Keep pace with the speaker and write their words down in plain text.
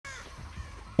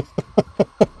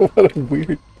What a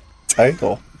weird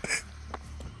title.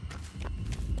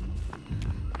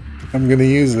 I'm gonna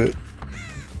use it.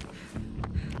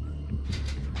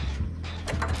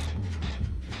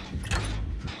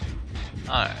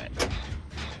 Alright.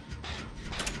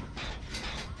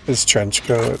 His trench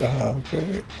coat. Oh,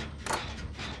 okay.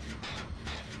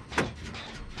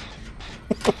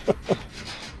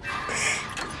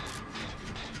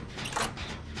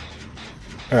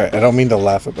 Alright, I don't mean to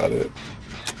laugh about it.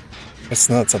 It's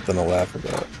not something to laugh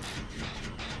about.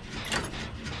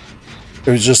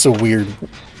 It was just a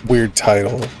weird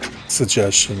title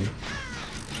suggestion.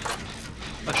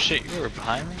 Oh shit, you were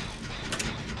behind me?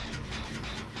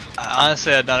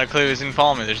 Honestly, I had not a clue he was gonna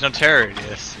follow me. There's no terror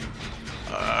radius.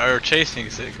 Or chasing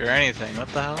sick or anything. What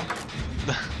the hell?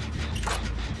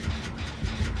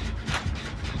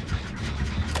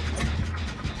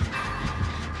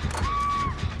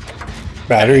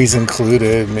 Batteries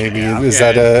included, maybe. Yeah, is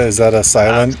that a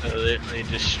silent? Absolutely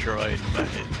destroyed by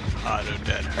auto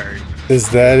dead hard. Is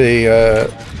that a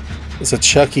it's a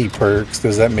Chucky perks?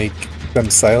 Does that make them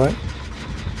silent?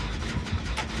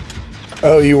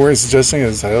 Oh, you weren't suggesting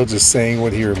a title, just saying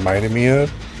what he reminded me of?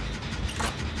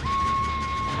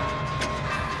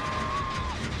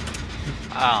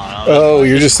 I don't know. Oh,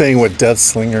 you're just saying what Death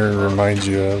Slinger reminds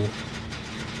you of.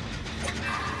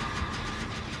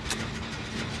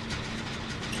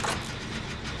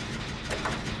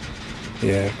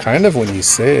 Yeah, kind of when you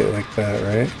say it like that,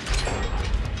 right?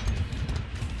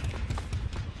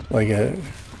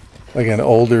 Like an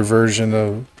older version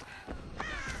of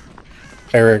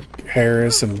Eric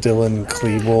Harris and Dylan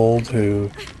Klebold,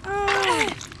 who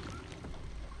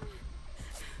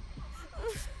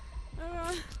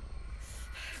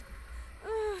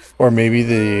or maybe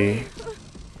the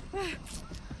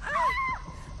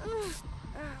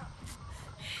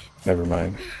never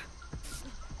mind.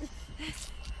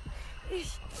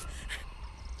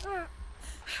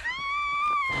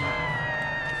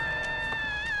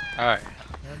 Alright,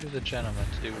 what did the gentleman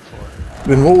do before?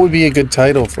 Then what would be a good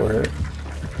title for it?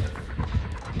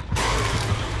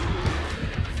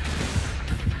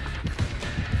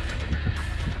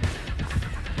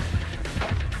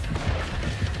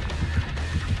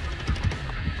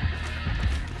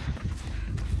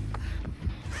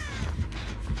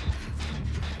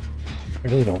 I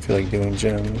really don't feel like doing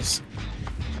gems.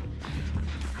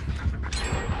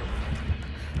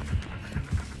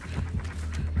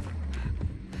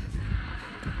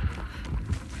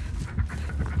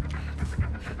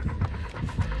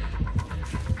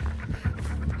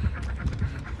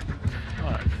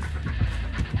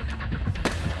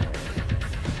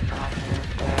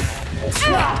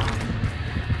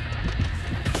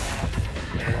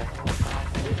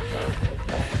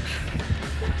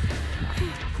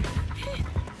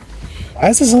 Why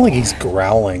does it sound like he's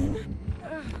growling?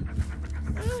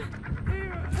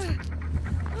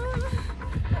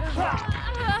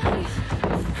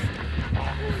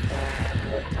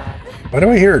 Why do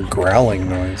I hear a growling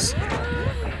noise?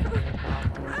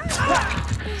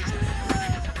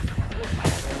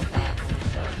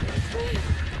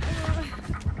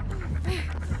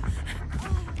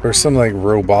 Or some like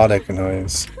robotic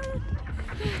noise.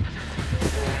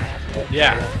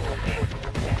 Yeah.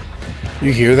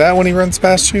 You hear that when he runs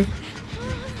past you?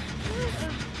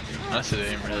 Honestly, I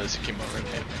didn't realize he came over and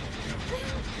hit me.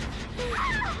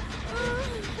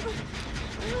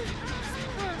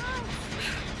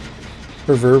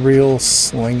 Proverbial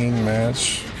slinging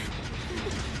match.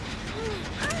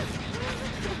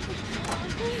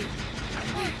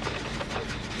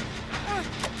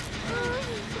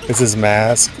 It's his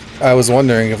mask. I was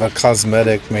wondering if a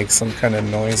cosmetic makes some kind of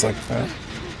noise like that.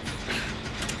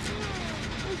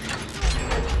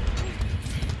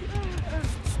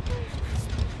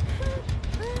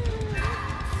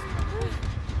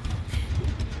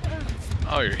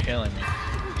 Oh, you're healing me.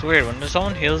 It's weird, when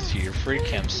someone heals you, your free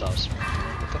cam stops moving.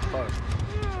 What the fuck?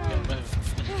 You gotta move.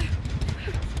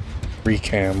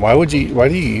 Recam. Why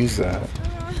do you use that?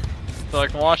 So I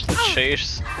can watch the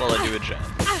chase while I do a gen.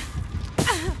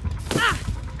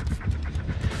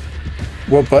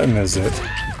 What button is it?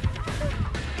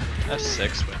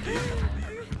 F6, Wendy.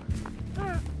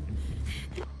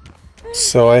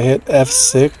 So I hit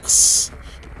F6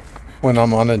 when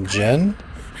I'm on a gen?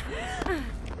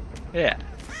 Yeah.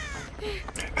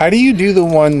 How do you do the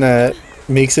one that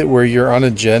makes it where you're on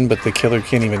a gen but the killer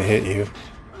can't even hit you?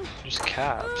 Just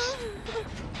caps.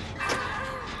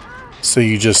 So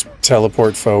you just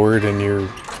teleport forward and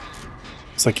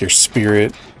it's like your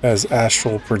spirit as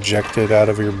astral projected out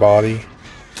of your body.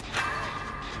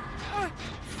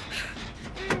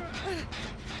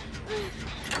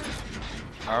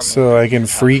 I So I can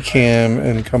free cam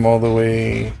and come all the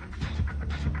way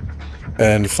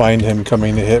and find him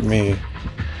coming to hit me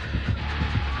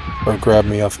or grab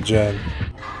me off a gen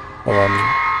while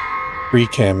I'm free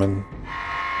camming.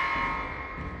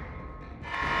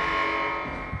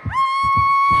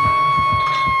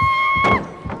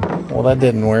 Well, that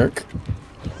didn't work.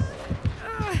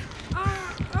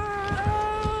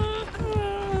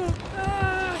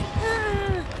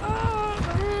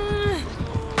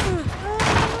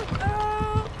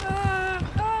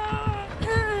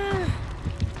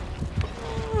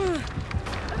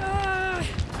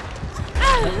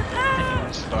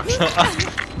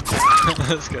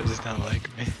 This guy does not like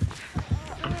me.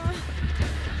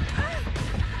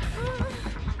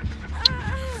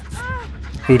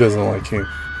 Who doesn't like you?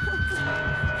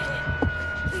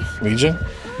 Legion?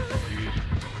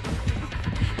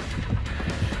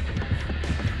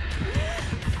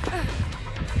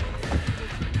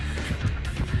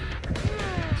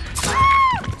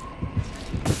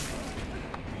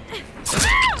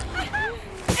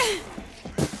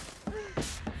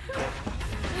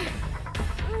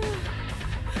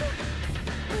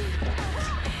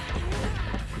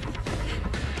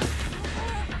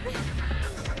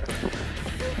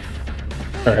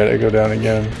 Alright, I go down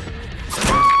again.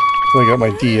 I got my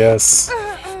DS.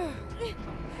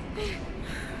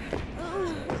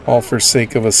 All for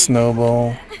sake of a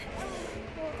snowball.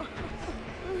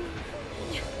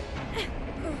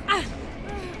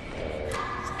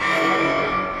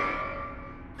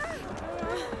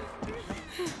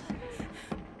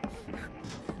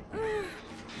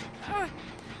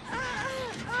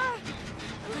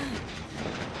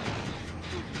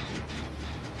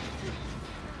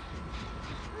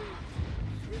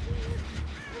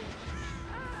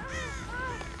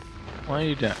 What are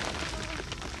you doing?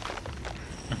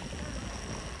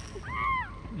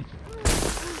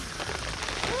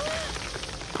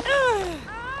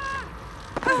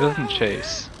 He doesn't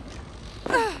chase.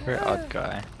 Very odd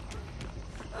guy.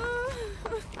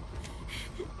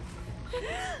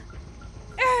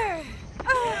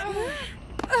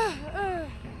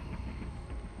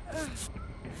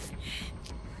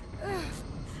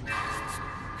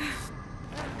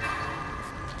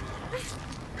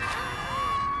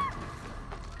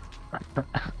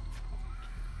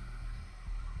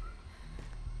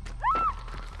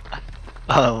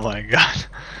 Oh my god.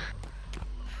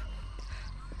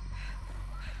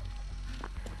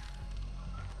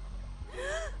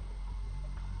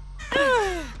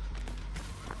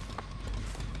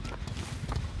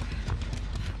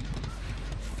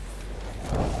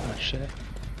 Oh shit.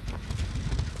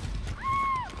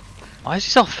 Why is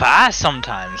he so fast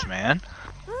sometimes, man?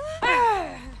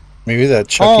 Maybe that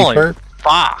Chucky Holy perk?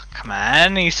 fuck,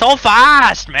 man. He's so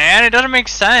fast, man. It doesn't make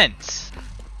sense.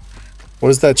 What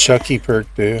does that Chucky perk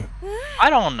do? I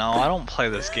don't know. I don't play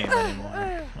this game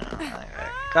anymore.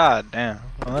 God damn.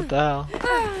 What the hell?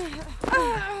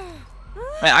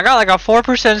 Man, I got like a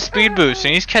 4% speed boost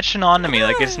and he's catching on to me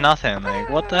like it's nothing. Like,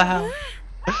 what the hell?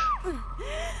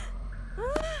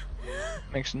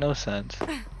 Makes no sense.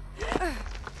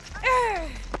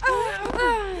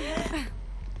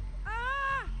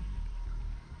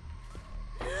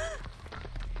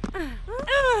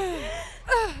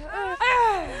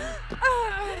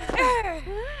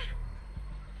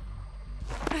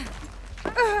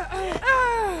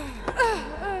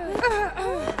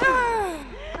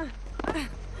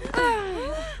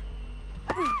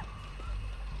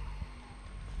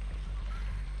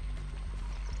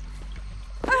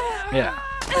 Yeah.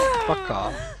 Fuck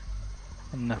off.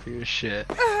 Enough of your shit.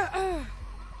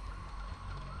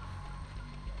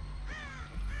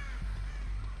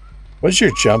 What's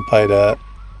your jump height at?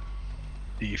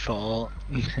 Default.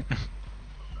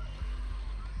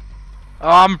 Oh,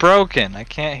 I'm broken. I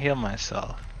can't heal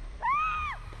myself.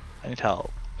 I need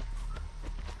help.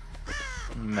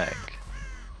 Meg.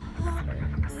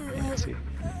 Nancy.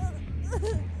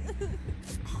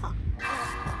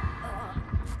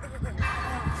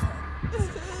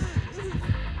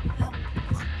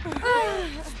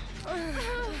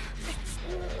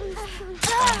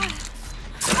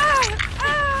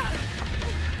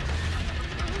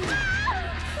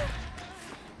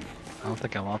 I don't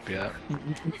think I'm up yet.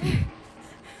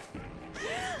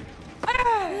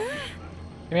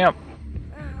 Get me up.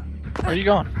 Where are you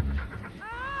going?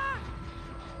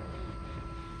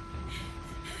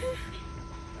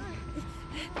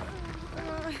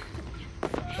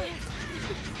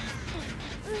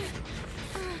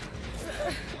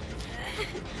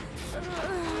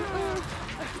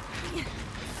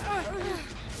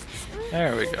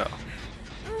 There we go.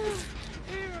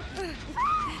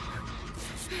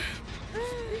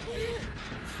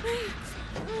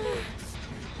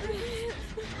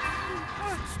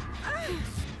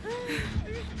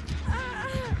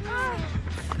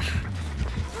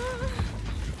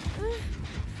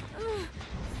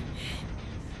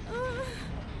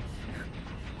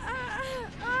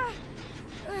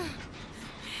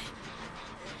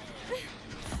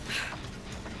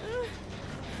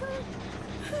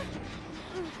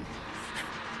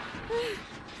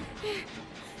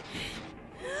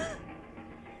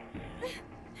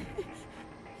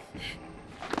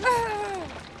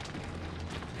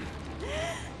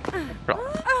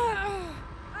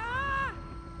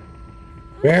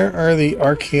 Where are the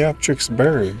Archaeopteryx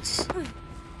birds?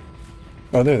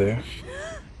 Oh, they're there.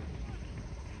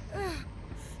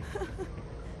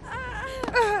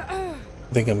 I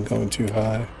think I'm going too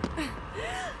high.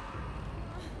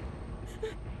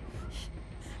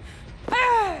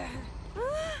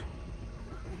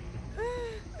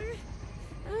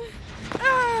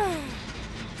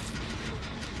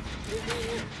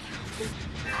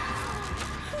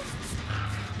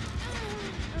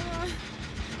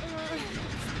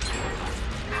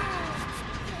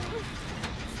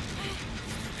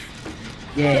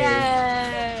 Yay!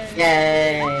 Yay!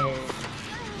 Yay!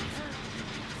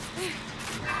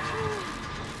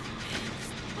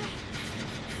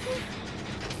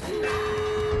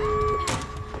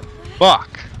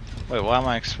 Fuck! Wait, why am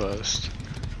I exposed?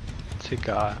 To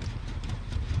God.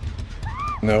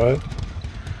 Know what?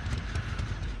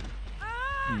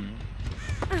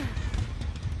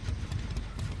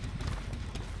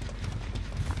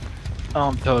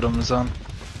 Totems on.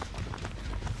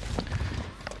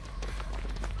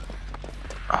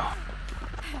 Oh.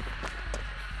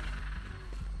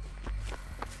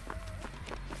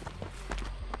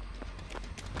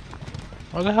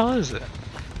 What the hell is it?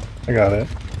 I got it.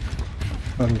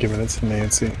 I'm giving it to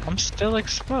Nancy. I'm still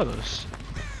exposed.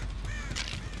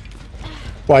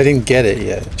 Well, I didn't get it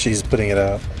yet. She's putting it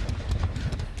out.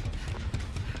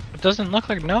 It doesn't look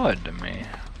like Noah to me.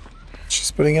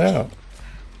 She's putting it out.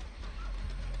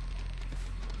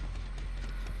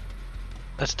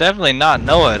 That's definitely not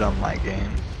Noah on my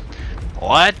game.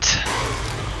 What?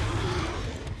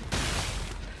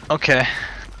 Okay.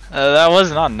 That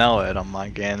was not Noah on my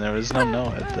game. There was no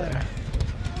Noah there.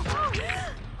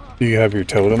 Do you have your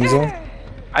totems on?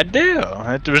 I do.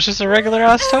 It was just a regular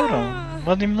ass totem.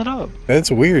 Wasn't even lit up.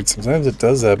 That's weird. Sometimes it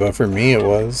does that, but for me it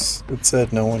was. It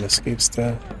said no one escapes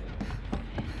death.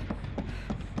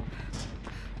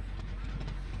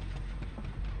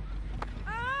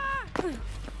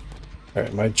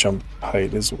 Alright, my jump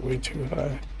height is way too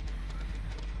high.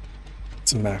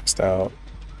 It's maxed out.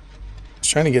 I was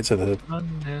trying to get to the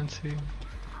Nancy.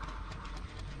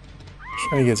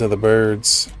 trying to get to the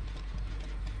birds.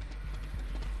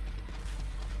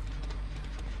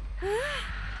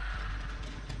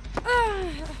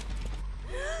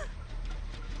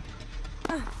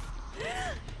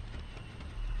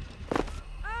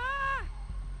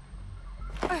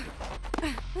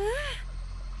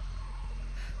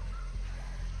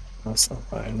 That's not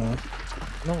high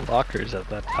enough. No lockers at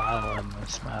that tile on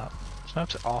this map. This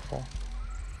map's awful.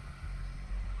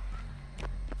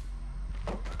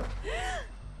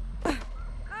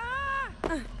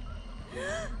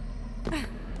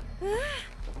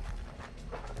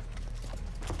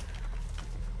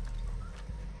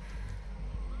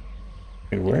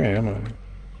 Wait, where am I?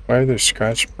 Why are there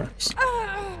scratch marks?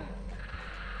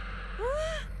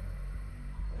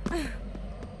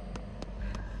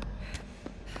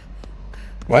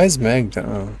 Why is Meg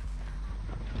down?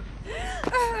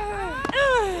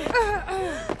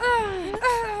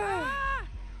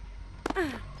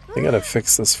 They gotta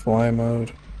fix this fly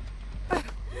mode.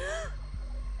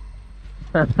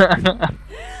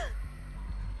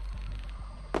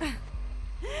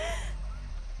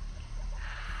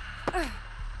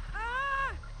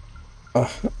 Oh.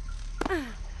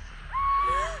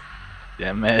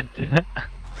 Damn it.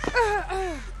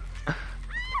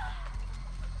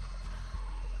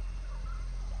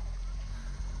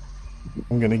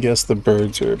 I'm gonna guess the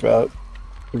birds are about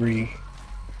 3,000.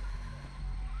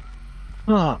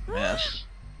 Oh, man.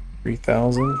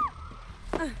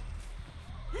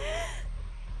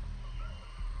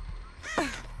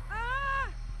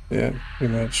 Yeah,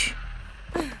 pretty much.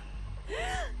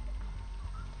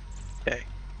 Okay.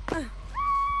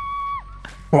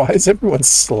 Why is everyone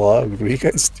slugged? What are you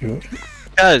guys doing?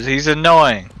 Because he's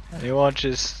annoying. He won't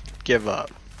just give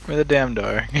up. Give me the damn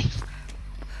door.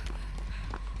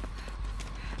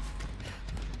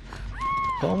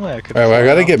 Only I could. Alright, well, I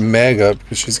gotta get Meg up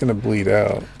because she's gonna bleed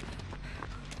out.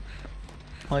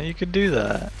 Well, you could do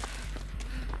that.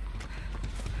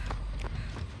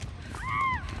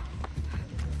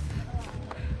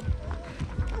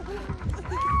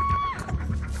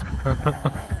 Not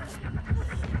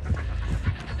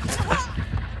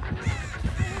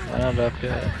up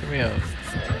yet. Give me up.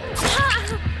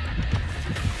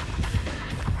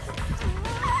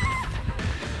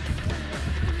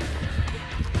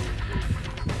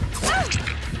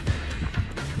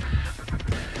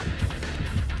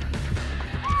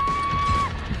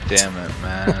 Damn it,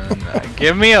 man.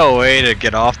 Give me a way to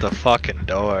get off the fucking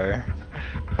door.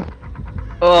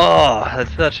 Oh,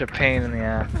 that's such a pain in the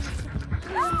ass.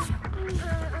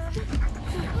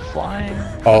 Flying.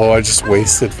 Oh, I just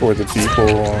wasted for the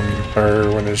people on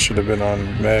her when it should have been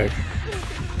on Meg.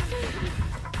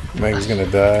 Meg's gonna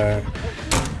die.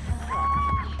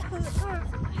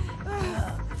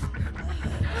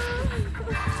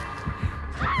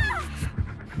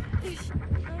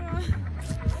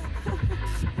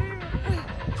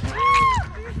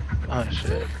 Oh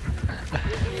shit.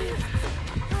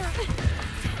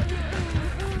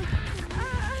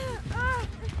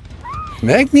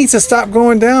 Meg needs to stop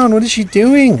going down. What is she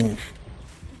doing?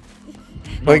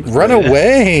 Like, run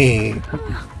away.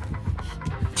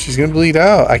 She's gonna bleed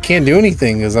out. I can't do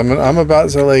anything because I'm about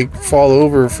to like fall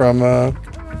over from Oh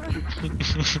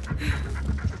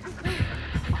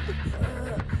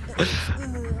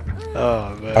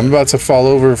man. I'm about to fall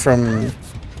over from.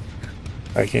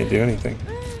 I can't do anything.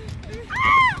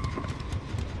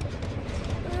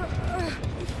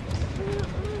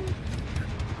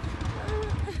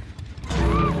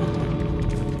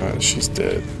 She's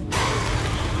dead.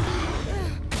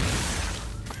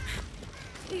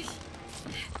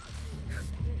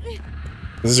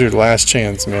 This is your last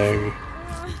chance, Meg.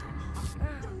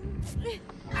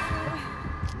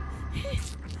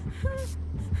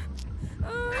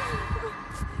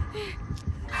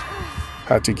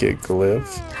 Had to get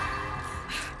glyph.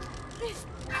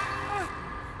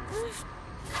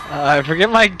 I forget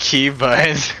my key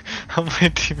buttons on my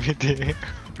DVD.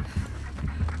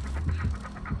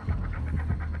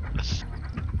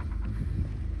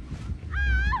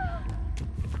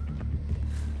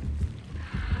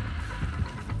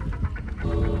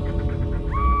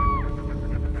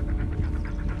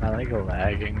 I like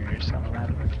lagging or something.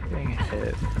 I'm getting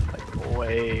hit like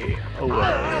way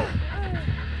away.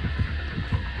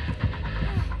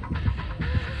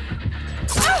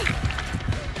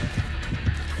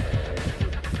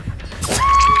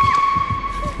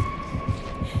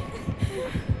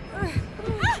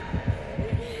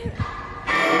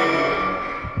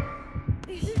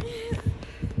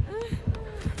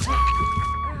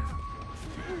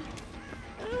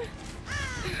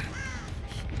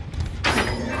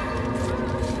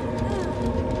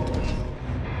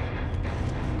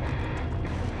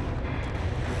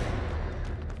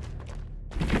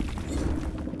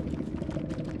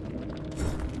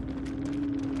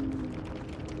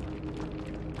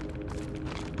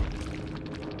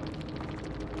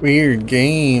 Weird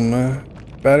game.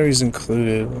 Batteries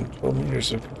included. 12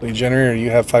 meters of complete generator.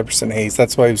 You have 5% haste.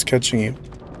 That's why he was catching you.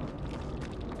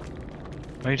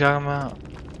 What are you talking about?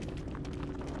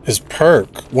 His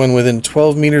perk. When within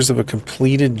 12 meters of a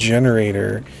completed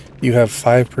generator, you have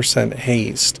 5%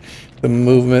 haste. The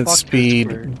movement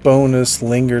speed bonus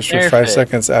lingers for 5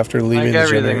 seconds after leaving the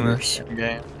generators.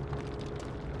 Game.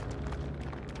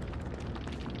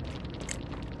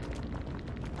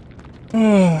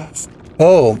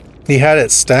 Oh, he had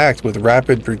it stacked with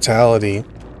rapid brutality.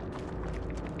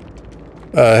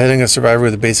 Hitting a survivor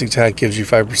with a basic attack gives you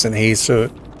 5% haste.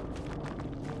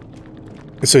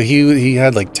 So he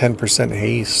had like 10%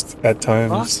 haste at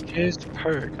times. Fuck his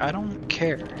perk. I don't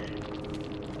care.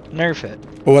 Nerf it.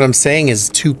 But what I'm saying is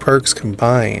 2 perks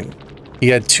combined. He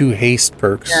had 2 haste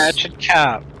perks. Yeah, it should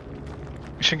cap.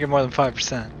 You shouldn't get more than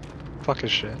 5%. Fuck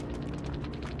his shit.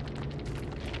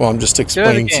 Well, I'm just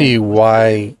explaining to you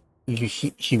why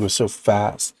he was so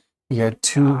fast. He had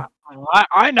 2.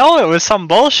 I know it was some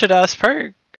bullshit ass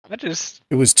perk. It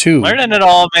was 2. Learning it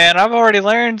all, man. I've already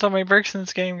learned so many perks in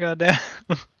this game, goddamn.